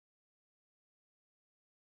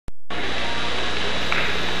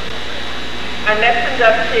Our next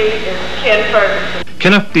inductee is Ken Ferguson.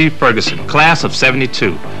 Kenneth D. Ferguson, class of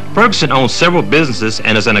 '72. Ferguson owns several businesses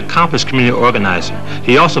and is an accomplished community organizer.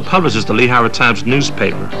 He also publishes the Lehigh Times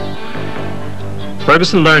newspaper.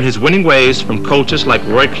 Ferguson learned his winning ways from coaches like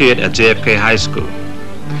Roy Kidd at JFK High School.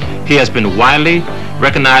 He has been widely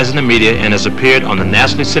recognized in the media and has appeared on the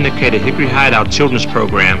nationally syndicated Hickory Hideout children's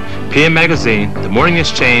program, PM Magazine, The Morning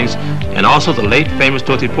Exchange, and also the late famous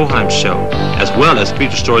Dorothy Poheim Show, as well as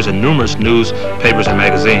feature stories in numerous newspapers and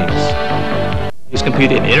magazines. He's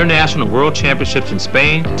competed in international and world championships in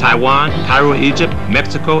Spain, Taiwan, Cairo, Egypt,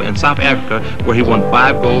 Mexico, and South Africa, where he won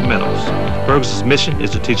 5 gold medals. Ferguson's mission is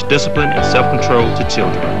to teach discipline and self-control to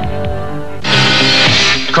children.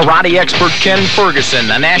 Karate expert Ken Ferguson,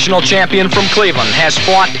 a national champion from Cleveland, has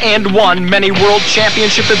fought and won many world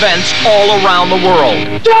championship events all around the world.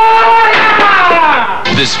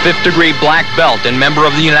 This 5th-degree black belt and member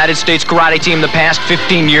of the United States karate team the past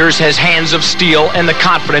 15 years has hands of steel and the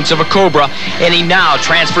confidence of a cobra, and he now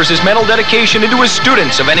transfers his mental dedication into his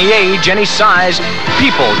students of any age, any size,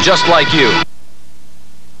 people just like you.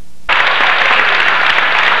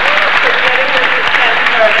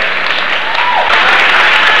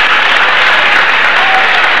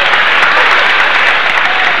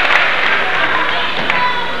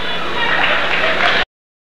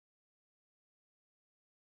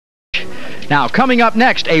 Now, coming up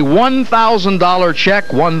next, a $1,000 check,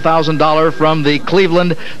 $1,000 from the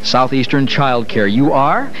Cleveland Southeastern Child Care. You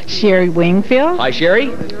are? Sherry Wingfield. Hi,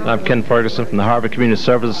 Sherry. I'm Ken Ferguson from the Harvard Community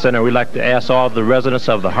Services Center. We'd like to ask all the residents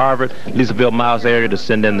of the Harvard, Leesville, Miles area to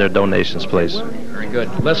send in their donations, please. Very good.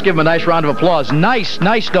 Let's give them a nice round of applause. Nice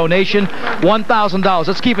donation, $1,000.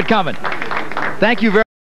 Let's keep it coming. Thank you very much.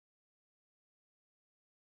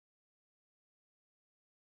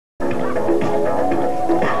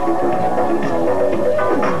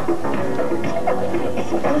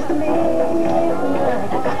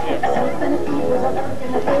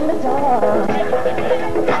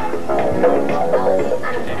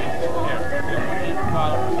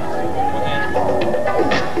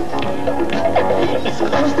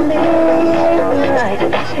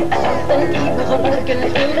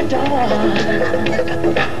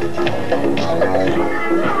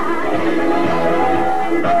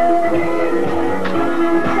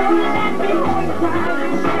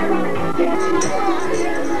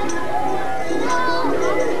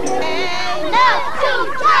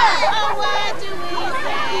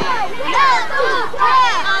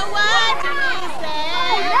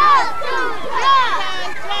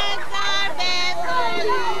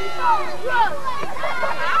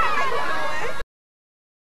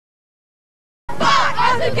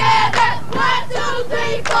 Together, 1, 2,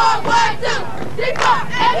 3, 4, 1, 2, 3, 4.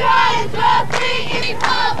 Everyone is just free if you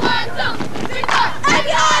call 1, 2, 3, 4.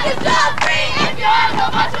 Everyone is just free if you want to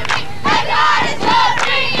watch with me. Everyone is just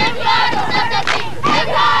free if you want to step at me.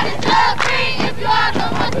 Everyone is just free if you want to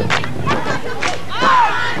watch with me. Everyone is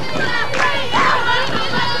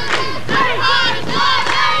just free. Everyone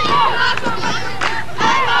is just free. Everyone is just free.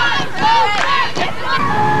 Everyone is just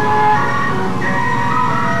free.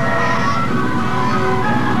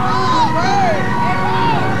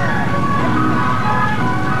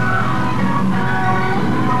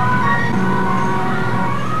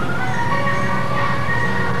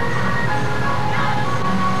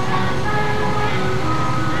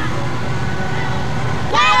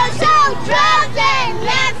 Drugs and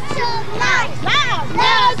yes, tonight. No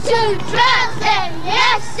to drugs.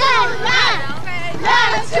 Yes,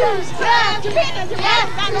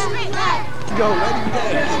 tonight. Go, let him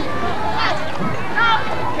dance.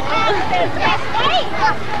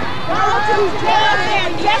 No to drugs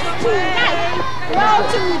and yes, tonight. No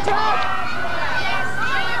to drugs.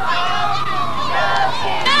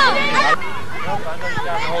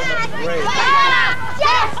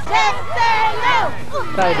 Yes, no.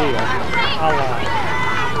 Good idea. All right.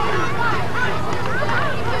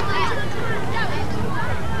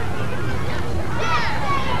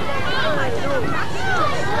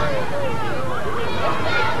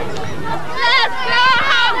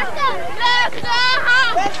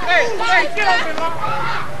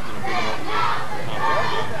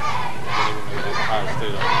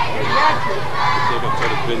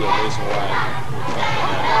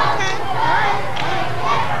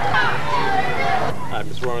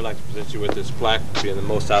 Ms. Roy, I'd like to present you with this plaque for being the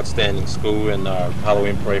most outstanding school in our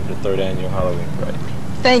Halloween parade for the 3rd annual Halloween parade.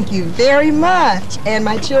 Thank you very much, and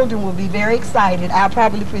my children will be very excited. I'll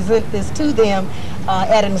probably present this to them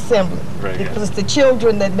at an assembly because it's the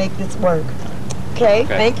children that make this work. Okay,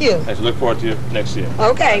 thank you. I look forward to you next year.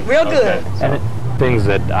 Okay, real good. Okay. things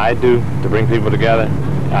that I do to bring people together,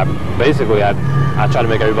 I try to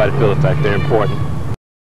make everybody feel the fact they're important.